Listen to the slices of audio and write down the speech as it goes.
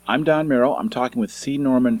I'm Don Merrill. I'm talking with C.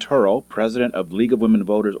 Norman Turrell, president of League of Women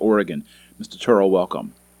Voters, Oregon. Mr. Turrell,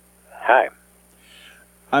 welcome. Hi.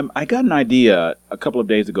 I got an idea a couple of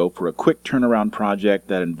days ago for a quick turnaround project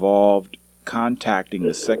that involved contacting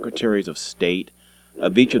the secretaries of state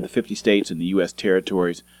of each of the 50 states and the U.S.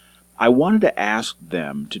 territories. I wanted to ask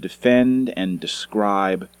them to defend and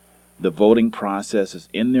describe the voting processes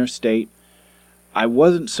in their state. I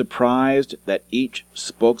wasn't surprised that each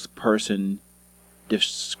spokesperson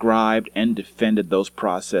described and defended those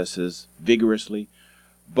processes vigorously,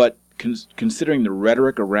 but considering the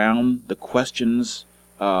rhetoric around the questions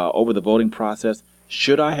over the voting process,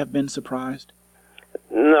 should I have been surprised?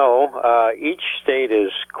 No, each state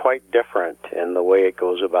is quite different in the way it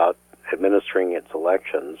goes about administering its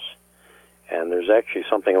elections, and there's actually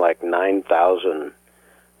something like 9,000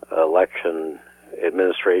 election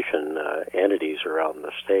administration entities around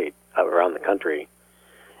the country,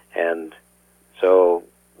 and so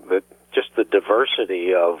just the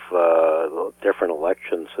diversity of different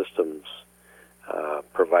election systems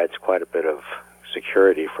provides quite a bit of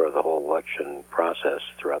security for the whole election process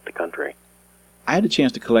throughout the country. I had a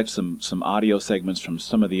chance to collect some audio segments from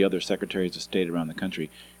some of the other secretaries of state around the country.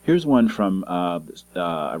 Here's one from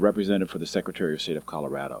a representative for the Secretary of State of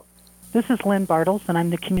Colorado. This is Lynn Bartles, and I'm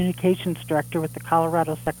the Communications Director with the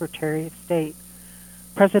Colorado Secretary of State.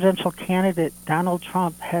 Presidential candidate Donald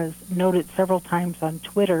Trump has noted several times on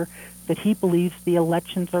Twitter that he believes the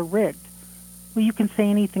elections are rigged. Well, you can say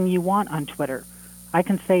anything you want on Twitter. I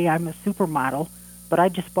can say I'm a supermodel, but I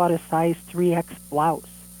just bought a size 3X blouse.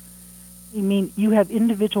 I mean, you have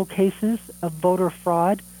individual cases of voter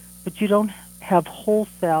fraud, but you don't have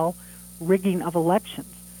wholesale rigging of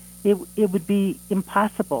elections. It would be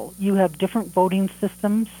impossible. You have different voting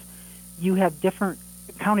systems. You have different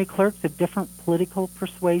county clerks of different political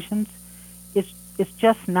persuasions. It's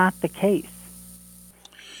just not the case.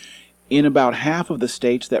 In about half of the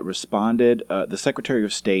states that responded, the Secretary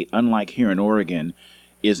of State, unlike here in Oregon,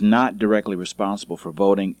 is not directly responsible for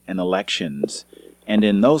voting and elections. And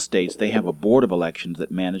in those states, they have a board of elections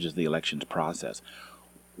that manages the elections process.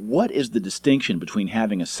 What is the distinction between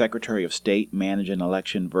having a Secretary of State manage an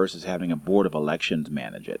election versus having a board of elections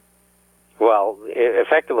manage it? Well,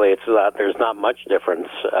 effectively, there's not much difference.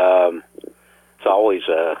 It's always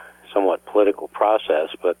a somewhat political process,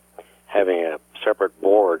 but having a separate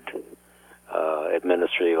board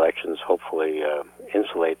administer the elections hopefully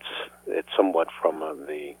insulates it somewhat from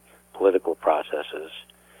the political processes.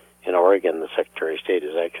 In Oregon, the Secretary of State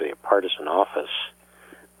is actually a partisan office,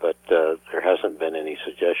 but there hasn't been any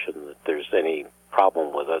suggestion that there's any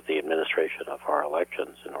problem with the administration of our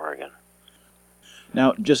elections in Oregon.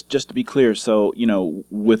 Now, just to be clear, so,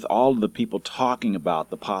 with all of the people talking about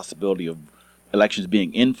the possibility of elections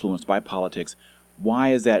being influenced by politics,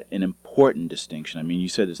 why is that an important distinction? I mean, you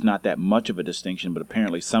said it's not that much of a distinction, but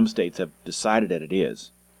apparently some states have decided that it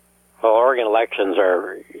is. Well, Oregon elections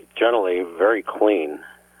are generally very clean,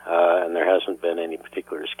 and there hasn't been any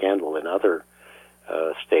particular scandal in other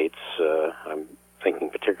states. I'm thinking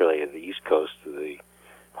particularly of the East Coast. The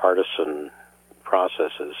partisan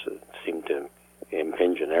processes seem to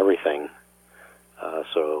impinge on everything.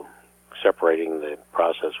 So separating the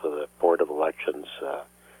process with a board of elections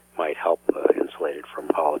might help insulate it from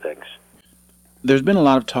politics. There's been a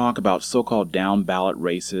lot of talk about so-called down-ballot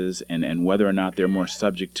races and whether or not they're more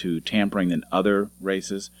subject to tampering than other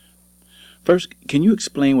races. First, can you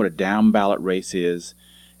explain what a down-ballot race is?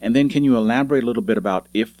 And then can you elaborate a little bit about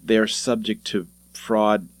if they're subject to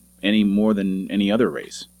fraud any more than any other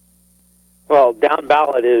race? Well, down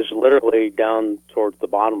ballot is literally down towards the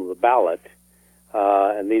bottom of the ballot,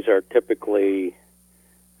 and these are typically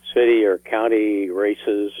city or county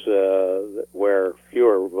races where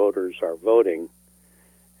fewer voters are voting,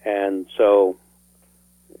 and so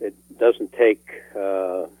it doesn't take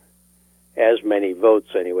as many votes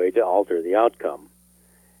anyway to alter the outcome.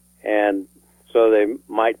 And so they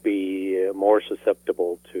might be more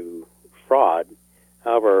susceptible to fraud.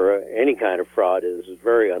 However, any kind of fraud is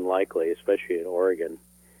very unlikely, especially in Oregon.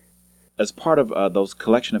 As part of those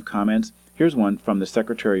collection of comments, here's one from the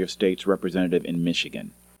Secretary of State's representative in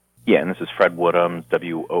Michigan. Yeah, and this is Fred Woodhams,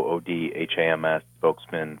 WOODHAMS,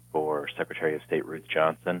 spokesman for Secretary of State Ruth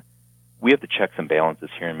Johnson. We have the checks and balances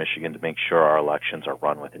here in Michigan to make sure our elections are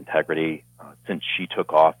run with integrity. Since she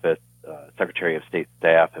took office, Secretary of State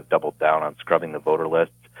staff have doubled down on scrubbing the voter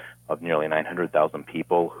lists of nearly 900,000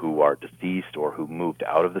 people who are deceased or who moved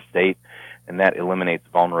out of the state, and that eliminates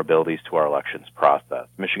vulnerabilities to our elections process.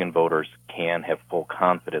 Michigan voters can have full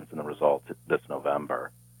confidence in the results this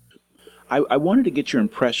November. I wanted to get your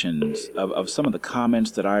impressions of some of the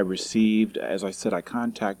comments that I received. As I said, I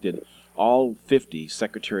contacted all 50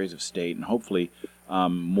 secretaries of state, and hopefully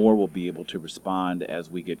more will be able to respond as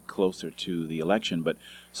we get closer to the election. But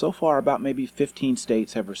so far, about maybe 15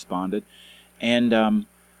 states have responded. And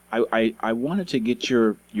I wanted to get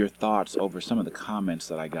your thoughts over some of the comments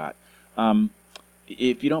that I got.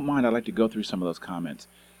 If you don't mind, I'd like to go through some of those comments.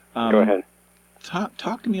 Go ahead.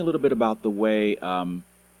 Talk to me a little bit about the way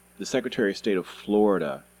the Secretary of State of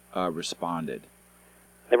Florida responded.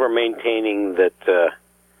 They were maintaining that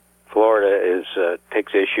Florida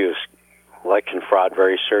takes issues election fraud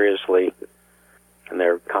very seriously, and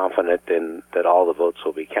they're confident in that all the votes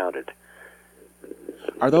will be counted.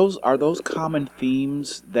 Are those common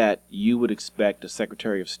themes that you would expect a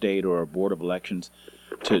Secretary of State or a Board of Elections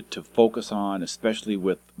to focus on, especially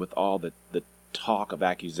with all the talk of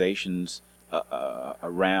accusations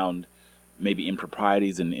around maybe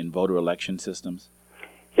improprieties in voter election systems?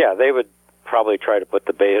 Yeah, they would probably try to put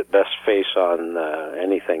the best face on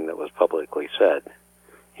anything that was publicly said,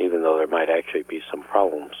 even though there might actually be some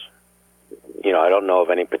problems. I don't know of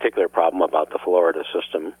any particular problem about the Florida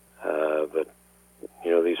system, but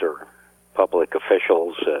these are public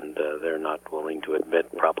officials, and they're not willing to admit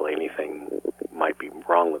probably anything might be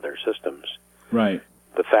wrong with their systems. Right.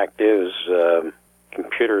 The fact is,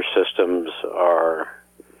 computer systems are,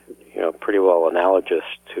 pretty well analogous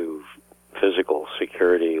to physical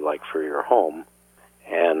security, like for your home.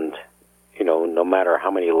 And, no matter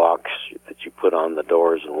how many locks that you put on the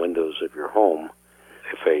doors and windows of your home,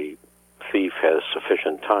 if a thief has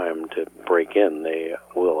sufficient time to break in, they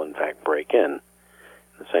will, in fact, break in.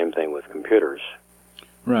 The same thing with computers.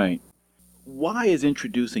 Right. Why is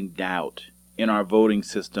introducing doubt in our voting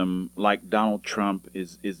system, like Donald Trump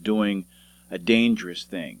is doing, a dangerous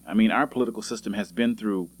thing? I mean, our political system has been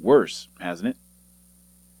through worse, hasn't it?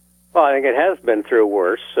 Well, I think it has been through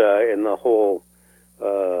worse in the whole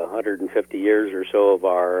 150 years or so of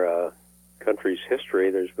our country's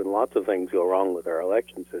history. There's been lots of things go wrong with our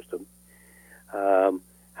election system.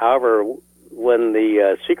 However, when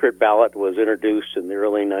the secret ballot was introduced in the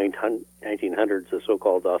early 1900s, the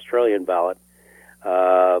so-called Australian ballot,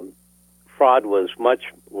 fraud was much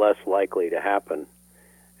less likely to happen.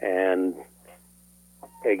 And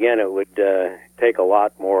again, it would take a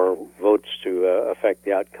lot more votes to affect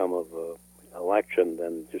the outcome of an election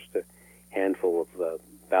than just a handful of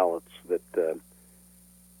ballots that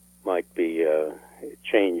might be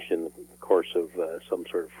changed in the course of some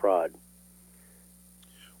sort of fraud.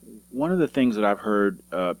 One of the things that I've heard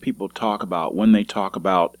people talk about when they talk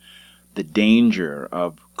about the danger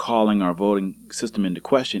of calling our voting system into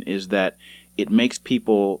question is that it makes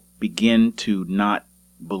people begin to not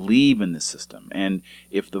believe in the system. And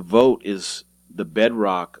if the vote is the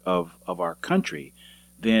bedrock of our country,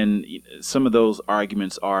 then some of those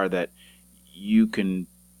arguments are that you can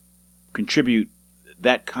contribute,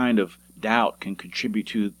 that kind of doubt can contribute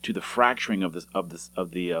to the fracturing of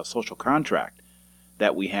the social contract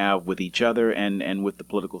that we have with each other and with the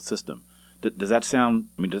political system. Does that sound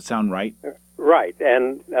right? Right.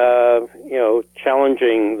 And,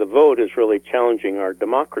 challenging the vote is really challenging our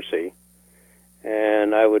democracy.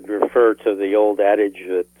 And I would refer to the old adage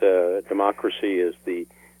that democracy is the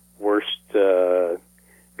worst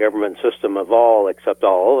government system of all except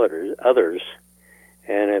all others.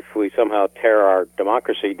 And if we somehow tear our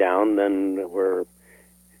democracy down, then we're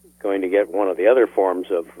going to get one of the other forms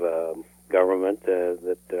of government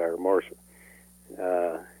that are more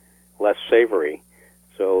less savory.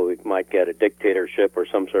 So we might get a dictatorship or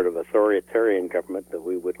some sort of authoritarian government that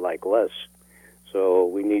we would like less. So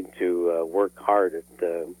we need to work hard at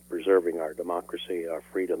preserving our democracy, our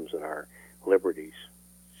freedoms, and our liberties.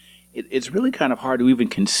 It's really kind of hard to even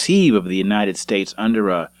conceive of the United States under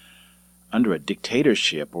a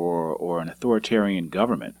dictatorship or an authoritarian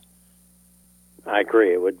government. I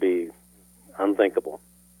agree. It would be unthinkable.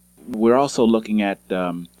 We're also looking at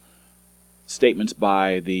statements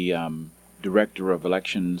by the Director of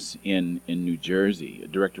Elections in New Jersey,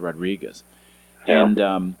 Director Rodriguez. Yeah.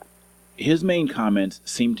 And his main comments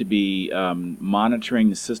seem to be monitoring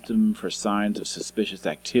the system for signs of suspicious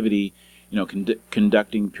activity,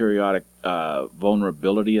 conducting periodic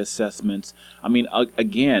vulnerability assessments. I mean,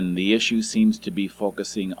 again, the issue seems to be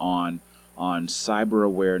focusing on cyber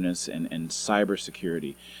awareness and cyber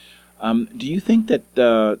security. Do you think that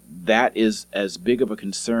that is as big of a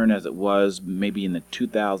concern as it was maybe in the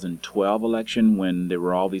 2012 election when there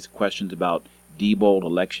were all these questions about Diebold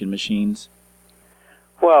election machines?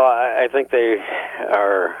 Well, I think they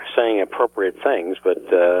are saying appropriate things, but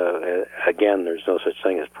again, there's no such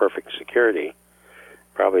thing as perfect security.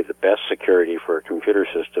 Probably the best security for a computer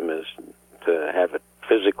system is to have it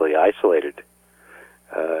physically isolated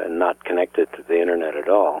and not connected to the internet at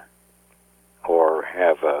all. or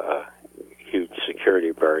have a huge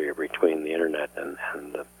security barrier between the internet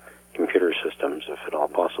and the computer systems, if at all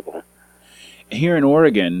possible. Here in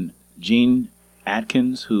Oregon, Jean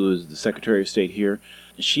Atkins, who is the Secretary of State here,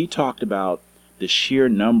 she talked about the sheer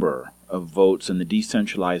number of votes and the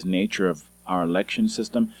decentralized nature of our election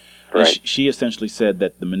system. Right. She essentially said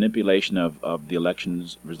that the manipulation of the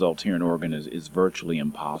elections results here in Oregon is virtually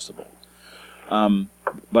impossible.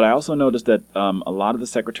 But I also noticed that a lot of the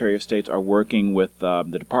Secretary of States are working with the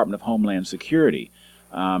Department of Homeland Security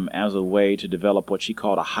as a way to develop what she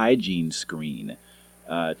called a hygiene screen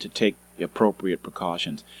to take appropriate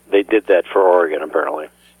precautions. They did that for Oregon, apparently.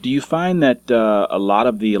 Do you find that a lot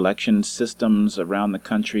of the election systems around the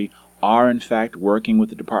country are, in fact, working with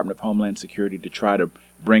the Department of Homeland Security to try to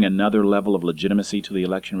bring another level of legitimacy to the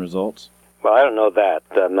election results? Well, I don't know that.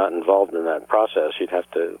 I'm not involved in that process. You'd have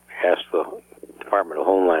to ask the Department of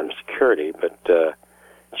Homeland Security, but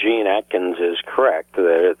Jean Atkins is correct.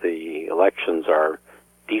 The elections are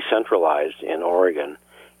decentralized in Oregon.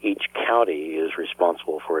 Each county is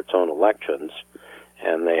responsible for its own elections,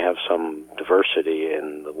 and they have some diversity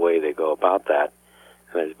in the way they go about that.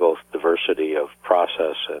 And there's both diversity of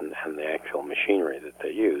process and the actual machinery that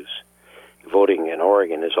they use. Voting in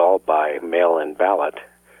Oregon is all by mail-in ballot,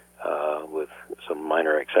 with some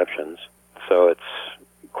minor exceptions. So it's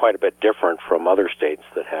quite a bit different from other states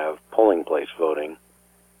that have polling place voting.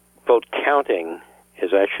 Vote counting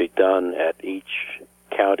is actually done at each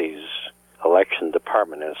county's election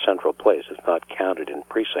department in a central place. It's not counted in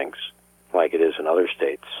precincts like it is in other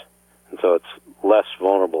states. And so it's less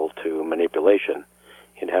vulnerable to manipulation.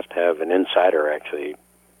 You'd have to have an insider actually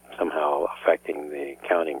somehow affecting the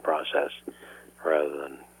counting process rather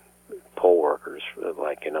than poll workers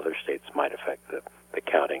like in other states might affect the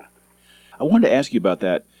counting. I wanted to ask you about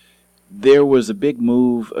that. There was a big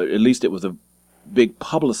move, at least it was a big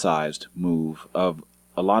publicized move of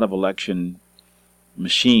a lot of election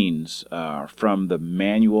machines, from the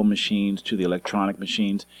manual machines to the electronic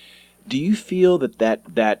machines. Do you feel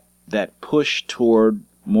that push toward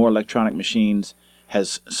more electronic machines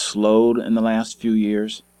has slowed in the last few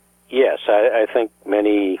years? Yes, I think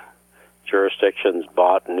many jurisdictions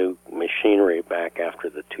bought new machinery back after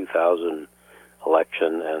the 2000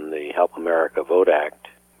 election and the Help America Vote Act,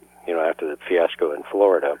 after the fiasco in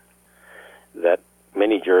Florida, that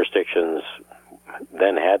many jurisdictions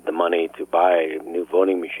then had the money to buy new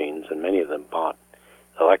voting machines, and many of them bought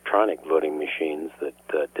electronic voting machines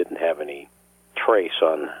that didn't have any trace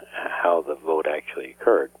on how the vote actually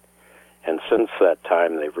occurred. And since that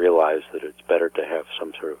time, they've realized that it's better to have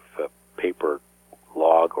some sort of paper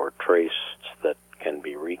log or trace that can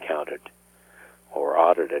be recounted or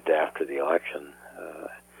audited after the election.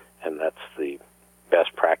 And that's the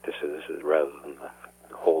best practices rather than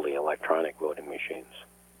the wholly electronic voting machines.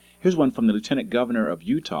 Here's one from the Lieutenant Governor of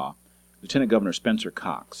Utah, Lieutenant Governor Spencer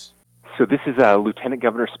Cox. So this is Lieutenant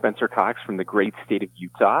Governor Spencer Cox from the great state of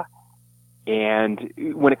Utah. And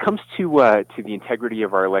when it comes to the integrity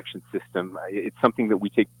of our election system, it's something that we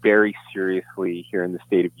take very seriously here in the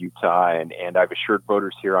state of Utah. And I've assured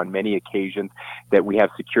voters here on many occasions that we have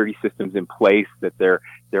security systems in place, that there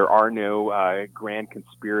are no grand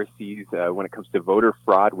conspiracies when it comes to voter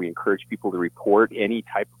fraud. We encourage people to report any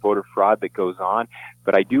type of voter fraud that goes on.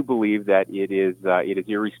 But I do believe that it is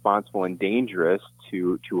irresponsible and dangerous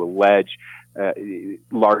to allege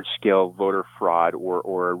large-scale voter fraud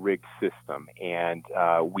or a rigged system. And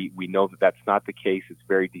we know that that's not the case. It's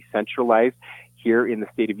very decentralized. Here in the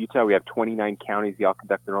state of Utah, we have 29 counties. They all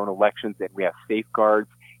conduct their own elections, and we have safeguards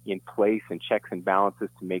in place and checks and balances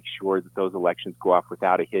to make sure that those elections go off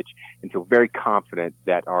without a hitch, and feel very confident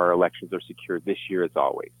that our elections are secure this year as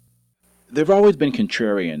always. There have always been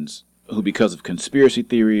contrarians who, because of conspiracy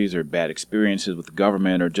theories or bad experiences with the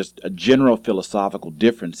government or just a general philosophical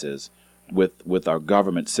differences with our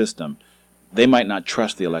government system, they might not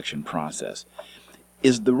trust the election process.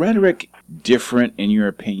 Is the rhetoric different in your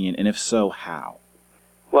opinion, and if so, how?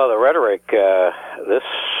 Well, the rhetoric, this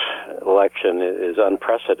election is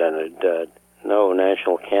unprecedented. No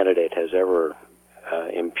national candidate has ever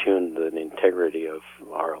impugned the integrity of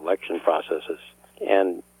our election processes.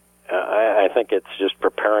 And I think it's just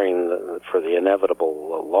preparing for the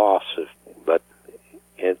inevitable loss, but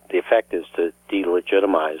the effect is to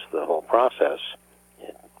delegitimize the whole process.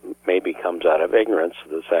 It maybe comes out of ignorance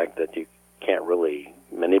of the fact that you can't really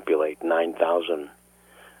manipulate 9,000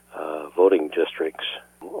 voting districts,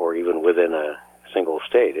 or even within a single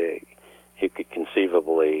state. You could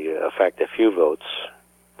conceivably affect a few votes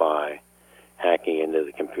by hacking into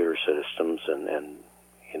the computer systems, and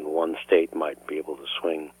in one state might be able to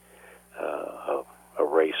swing a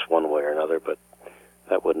race one way or another, but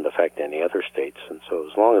that wouldn't affect any other states. And so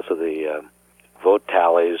as long as the vote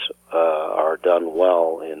tallies are done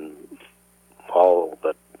well in all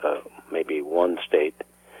but maybe one state,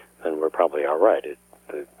 then we're probably all right.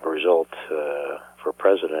 The result for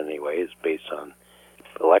president, anyway, is based on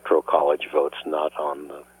electoral college votes, not on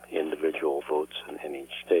the individual votes in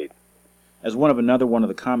each state. As one of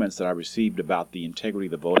the comments that I received about the integrity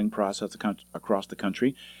of the voting process across the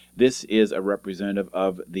country, this is a representative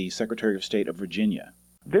of the Secretary of State of Virginia.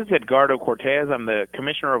 This is Edgardo Cortez. I'm the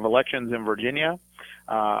Commissioner of Elections in Virginia.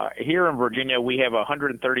 Here in Virginia, we have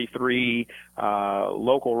 133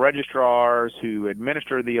 local registrars who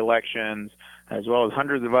administer the elections, as well as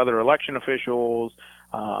hundreds of other election officials,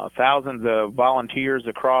 thousands of volunteers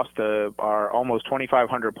across our almost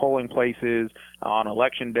 2,500 polling places on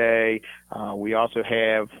Election Day. We also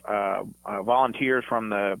have volunteers from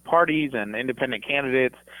the parties and independent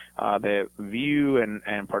candidates that view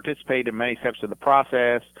and participate in many steps of the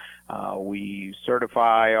process. We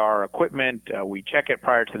certify our equipment. We check it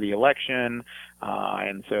prior to the election.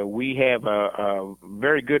 And so we have a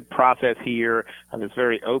very good process here that's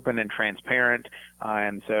very open and transparent.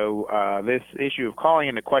 And so this issue of calling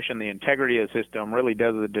into question the integrity of the system really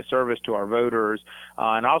does a disservice to our voters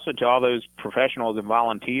and also to all those professionals and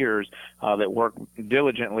volunteers that work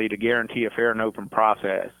diligently to guarantee a fair and open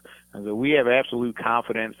process. And so we have absolute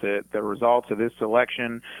confidence that the results of this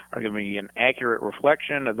election are going to be an accurate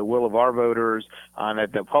reflection of the will of our voters, and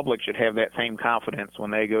that the public should have that same confidence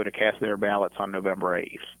when they go to cast their ballots on November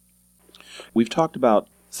 8th. We've talked about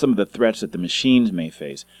some of the threats that the machines may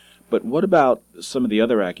face, but what about some of the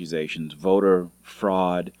other accusations, voter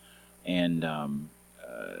fraud, and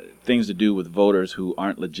things to do with voters who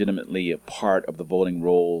aren't legitimately a part of the voting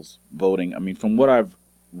rolls, voting? I mean, from what I've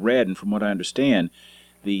read and from what I understand,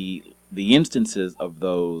 the instances of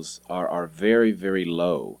those are very, very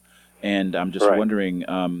low. And I'm just wondering,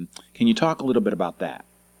 can you talk a little bit about that?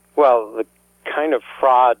 Well, the kind of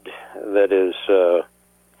fraud that is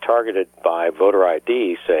targeted by voter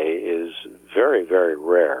ID, say, is very, very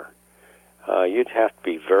rare. You'd have to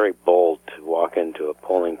be very bold to walk into a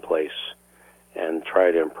polling place and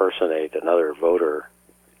try to impersonate another voter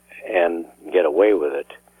and get away with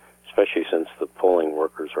it, especially since the polling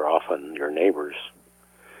workers are often your neighbors.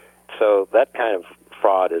 So that kind of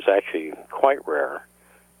fraud is actually quite rare.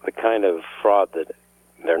 The kind of fraud that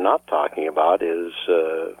they're not talking about is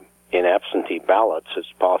in absentee ballots. It's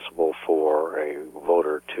possible for a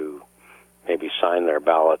voter to maybe sign their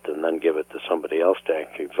ballot and then give it to somebody else to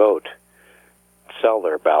actually vote, sell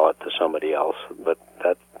their ballot to somebody else, but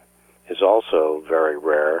that is also very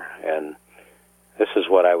rare, and this is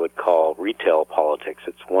what I would call retail politics.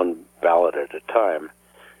 It's one ballot at a time,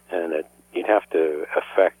 and you'd have to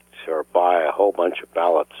affect or buy a whole bunch of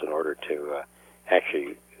ballots in order to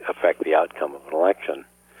actually affect the outcome of an election.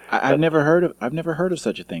 I've never heard of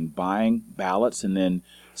such a thing, buying ballots and then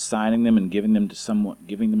signing them and giving them to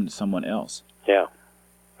someone else. Yeah,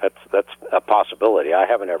 that's a possibility. I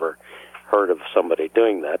haven't ever heard of somebody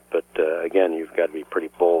doing that, but again, you've got to be pretty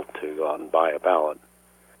bold to go out and buy a ballot.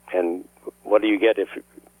 And what do you get if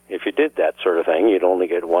you did that sort of thing? You'd only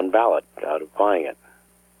get one ballot out of buying it.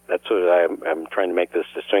 That's what I'm trying to make this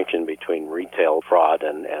distinction between retail fraud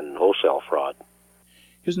and wholesale fraud.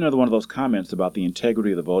 Here's another one of those comments about the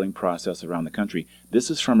integrity of the voting process around the country.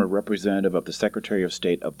 This is from a representative of the Secretary of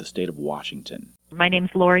State of the state of Washington. My name's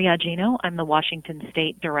Lori Agino. I'm the Washington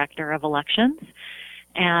State Director of Elections.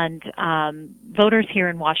 And voters here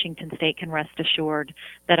in Washington State can rest assured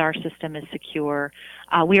that our system is secure.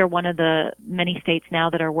 We are one of the many states now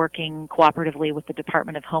that are working cooperatively with the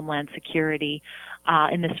Department of Homeland Security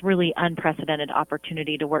in this really unprecedented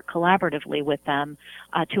opportunity to work collaboratively with them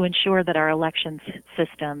to ensure that our elections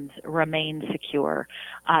systems remain secure.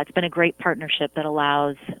 It's been a great partnership that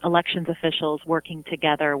allows elections officials working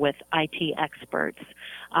together with IT experts,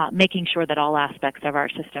 making sure that all aspects of our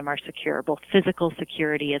system are secure, both physical security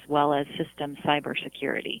as well as system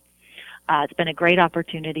cybersecurity. It's been a great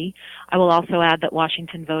opportunity. I will also add that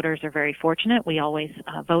Washington voters are very fortunate. We always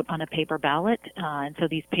vote on a paper ballot, and so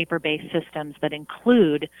these paper-based systems that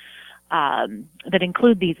include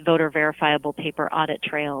these voter verifiable paper audit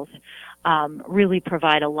trails really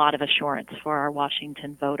provide a lot of assurance for our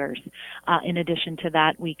Washington voters. In addition to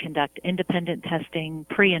that, we conduct independent testing,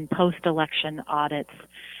 pre- and post-election audits,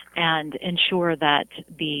 and ensure that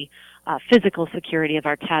the physical security of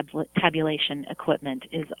our tabulation equipment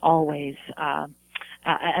is always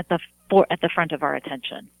at the front of our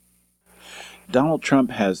attention. Donald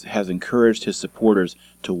Trump has encouraged his supporters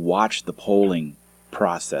to watch the polling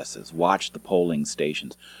processes, watch the polling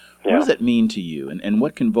stations. What does that mean to you, and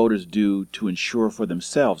what can voters do to ensure for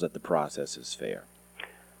themselves that the process is fair?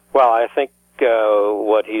 Well, I think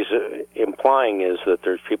what he's implying is that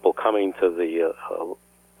there's people coming to the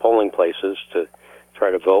polling places to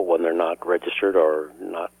try to vote when they're not registered or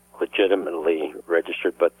not legitimately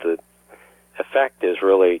registered, but the effect is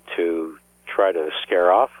really to try to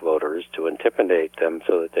scare off voters, to intimidate them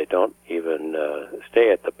so that they don't even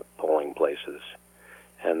stay at the polling places.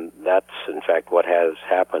 And that's, in fact, what has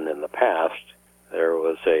happened in the past. There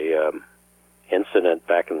was a incident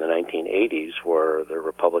back in the 1980s where the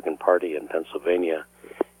Republican Party in Pennsylvania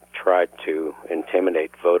tried to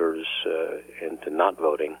intimidate voters into not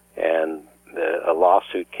voting, and a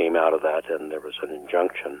lawsuit came out of that, and there was an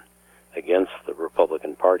injunction against the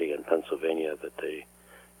Republican Party in Pennsylvania that they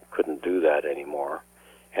couldn't do that anymore.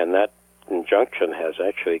 And that injunction has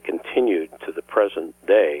actually continued to the present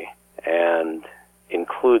day and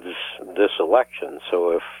includes this election.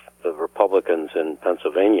 So if the Republicans in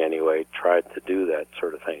Pennsylvania, anyway, tried to do that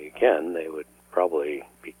sort of thing again, they would probably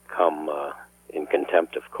become in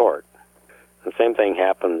contempt of court. The same thing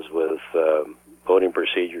happens with voting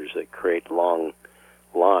procedures that create long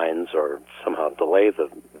lines or somehow delay the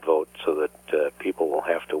vote so that people will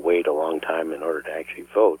have to wait a long time in order to actually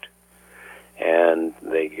vote. And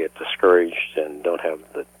they get discouraged and don't have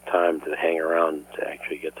the time to hang around to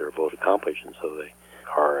actually get their vote accomplished, and so they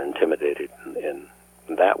are intimidated in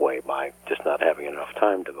that way by just not having enough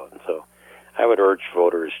time to vote. And so I would urge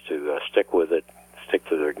voters to stick with it, stick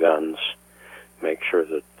to their guns, make sure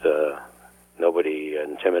that nobody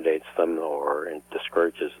intimidates them or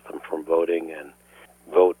discourages them from voting, and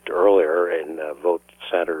vote earlier in vote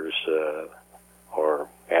centers or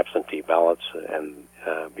absentee ballots and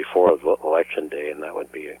before election day, and that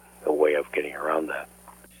would be a way of getting around that.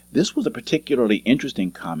 This was a particularly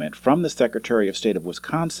interesting comment from the Secretary of State of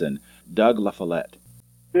Wisconsin, Doug La Follette.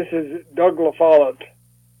 This is Doug La Follette,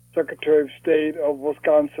 Secretary of State of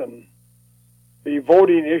Wisconsin. The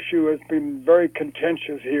voting issue has been very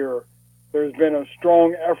contentious here. There's been a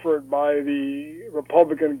strong effort by the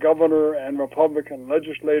Republican governor and Republican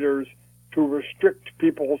legislators to restrict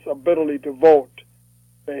people's ability to vote.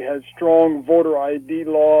 They had strong voter ID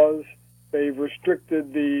laws. They've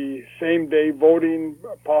restricted the same-day voting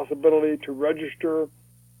possibility to register.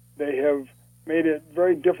 They have made it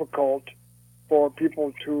very difficult for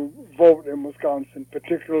people to vote in Wisconsin,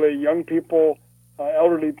 particularly young people,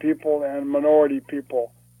 elderly people, and minority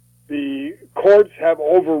people. The courts have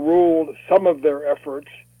overruled some of their efforts,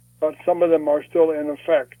 but some of them are still in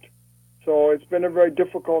effect. So it's been a very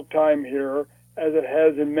difficult time here, as it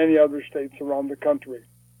has in many other states around the country.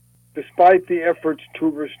 Despite the efforts to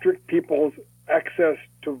restrict people's access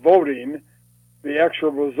to voting, the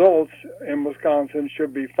actual results in Wisconsin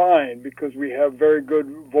should be fine because we have very good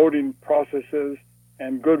voting processes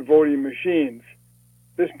and good voting machines.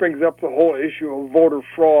 This brings up the whole issue of voter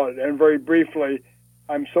fraud, and very briefly,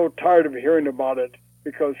 I'm so tired of hearing about it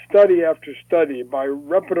because study after study by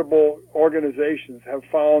reputable organizations have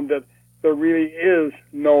found that there really is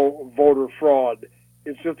no voter fraud.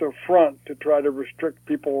 It's just a front to try to restrict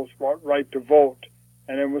people's right to vote.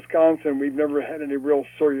 And in Wisconsin, we've never had any real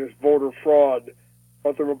serious voter fraud.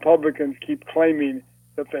 But the Republicans keep claiming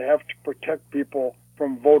that they have to protect people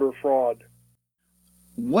from voter fraud.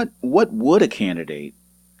 What would a candidate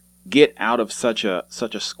get out of such a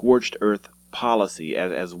scorched earth policy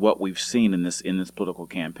as what we've seen in this political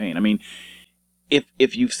campaign? I mean,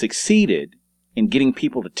 if you've succeeded in getting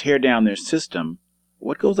people to tear down their system,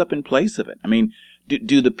 what goes up in place of it? I mean,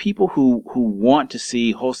 do the people who want to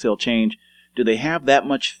see wholesale change, do they have that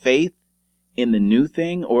much faith in the new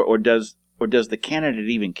thing, or does the candidate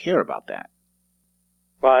even care about that?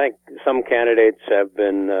 Well, I think some candidates have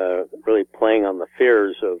been really playing on the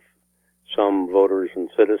fears of some voters and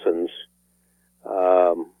citizens.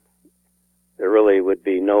 There really would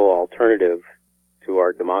be no alternative to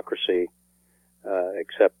our democracy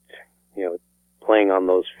except, playing on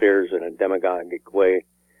those fears in a demagogic way.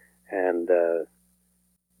 And the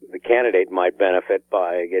candidate might benefit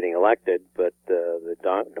by getting elected, but the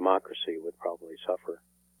democracy would probably suffer.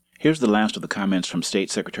 Here's the last of the comments from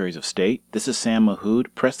State Secretaries of State. This is Sam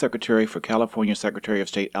Mahood, Press Secretary for California Secretary of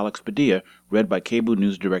State Alex Padilla, read by Cable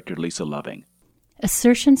News Director Lisa Loving.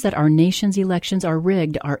 Assertions that our nation's elections are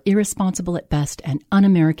rigged are irresponsible at best and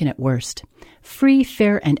un-American at worst. Free,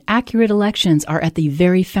 fair, and accurate elections are at the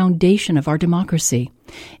very foundation of our democracy.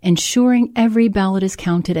 Ensuring every ballot is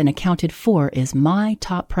counted and accounted for is my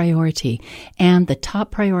top priority and the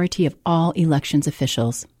top priority of all elections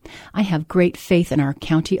officials. I have great faith in our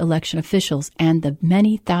county election officials and the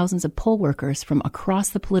many thousands of poll workers from across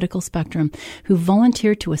the political spectrum who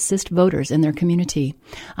volunteer to assist voters in their community.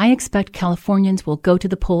 I expect Californians will go to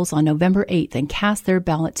the polls on November 8th and cast their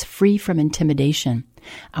ballots free from intimidation.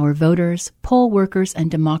 Our voters, poll workers, and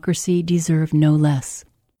democracy deserve no less.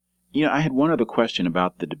 You know, I had one other question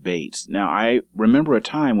about the debates. Now, I remember a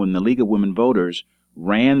time when the League of Women Voters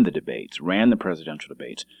ran the presidential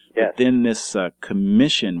debates. Yes. But then this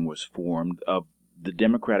commission was formed of the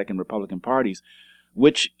Democratic and Republican parties,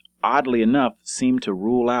 which, oddly enough, seemed to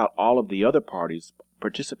rule out all of the other parties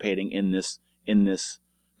participating in this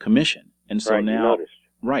commission. And so right, now, you noticed.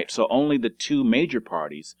 Right, so only the two major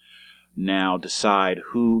parties now decide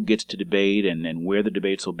who gets to debate and where the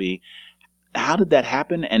debates will be. How did that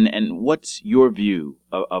happen, and what's your view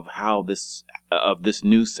of how this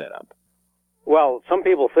new setup? Well, some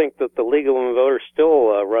people think that the League of Women Voters still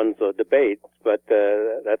runs the debates, but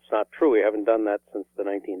that's not true. We haven't done that since the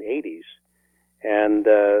 1980s. And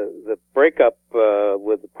the breakup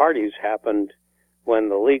with the parties happened when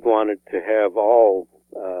the League wanted to have all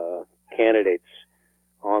candidates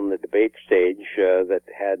on the debate stage that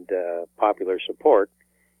had popular support.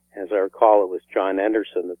 As I recall, it was John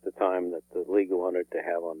Anderson at the time that the League wanted to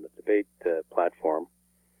have on the debate platform.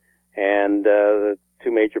 And the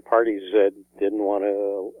two major parties didn't want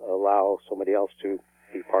to allow somebody else to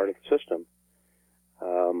be part of the system.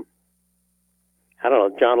 I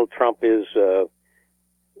don't know, Donald Trump is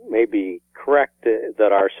maybe correct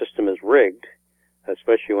that our system is rigged,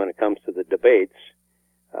 especially when it comes to the debates,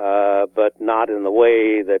 but not in the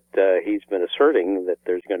way that he's been asserting that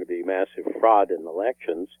there's going to be massive fraud in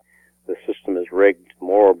elections. The system is rigged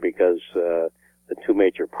more because the two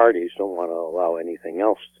major parties don't want to allow anything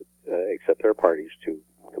else except their parties to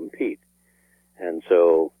compete. And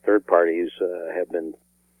so third parties have been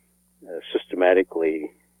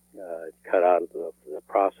systematically cut out of the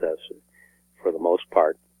process for the most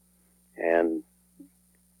part, and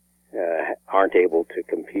aren't able to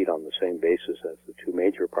compete on the same basis as the two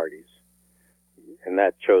major parties. And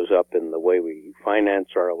that shows up in the way we finance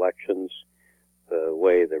our elections, the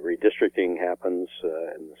way the redistricting happens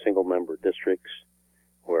in the single-member districts,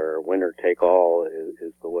 where winner-take-all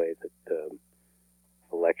is the way that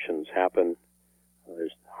elections happen.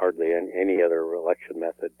 There's hardly any other election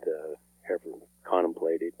method ever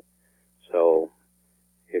contemplated. So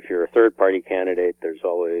if you're a third-party candidate, there's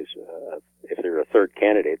always, if you're a third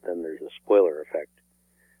candidate, then there's a spoiler effect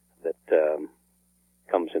that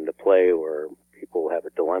comes into play where people have a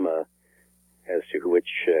dilemma as to which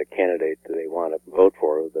candidate do they want to vote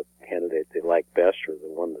for, the candidate they like best or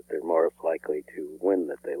the one that they're more likely to win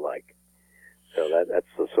that they like. So that's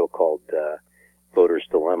the so-called voter's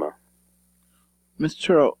dilemma. Mr.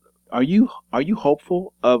 Turrell, are you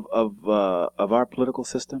hopeful of our political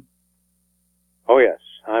system? Oh yes,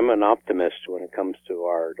 I'm an optimist when it comes to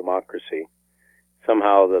our democracy.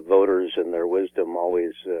 Somehow the voters in their wisdom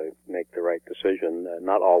always make the right decision.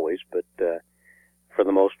 Not always, but for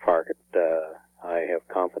the most part, I have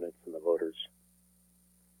confidence in the voters.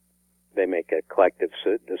 They make a collective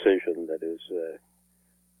decision that is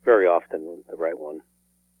very often the right one.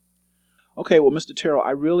 Okay, well, Mr. Turrell,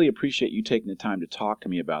 I really appreciate you taking the time to talk to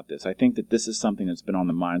me about this. I think that this is something that's been on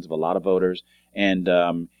the minds of a lot of voters, and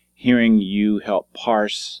hearing you help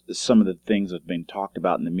parse some of the things that have been talked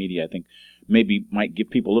about in the media, I think maybe might give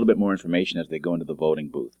people a little bit more information as they go into the voting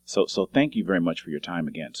booth. So thank you very much for your time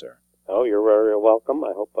again, sir. Oh, you're very welcome.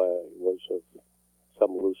 I hope I was of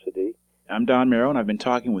some lucidity. I'm Don Merrill, and I've been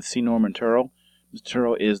talking with C. Norman Turrell. Mr.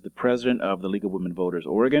 Turrell is the president of the League of Women Voters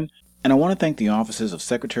Oregon. And I want to thank the offices of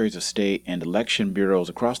Secretaries of State and election bureaus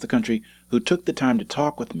across the country who took the time to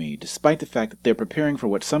talk with me, despite the fact that they're preparing for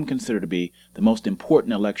what some consider to be the most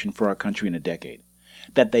important election for our country in a decade.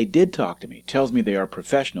 That they did talk to me tells me they are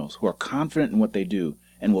professionals who are confident in what they do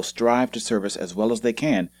and will strive to serve us as well as they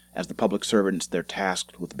can as the public servants they're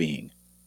tasked with being.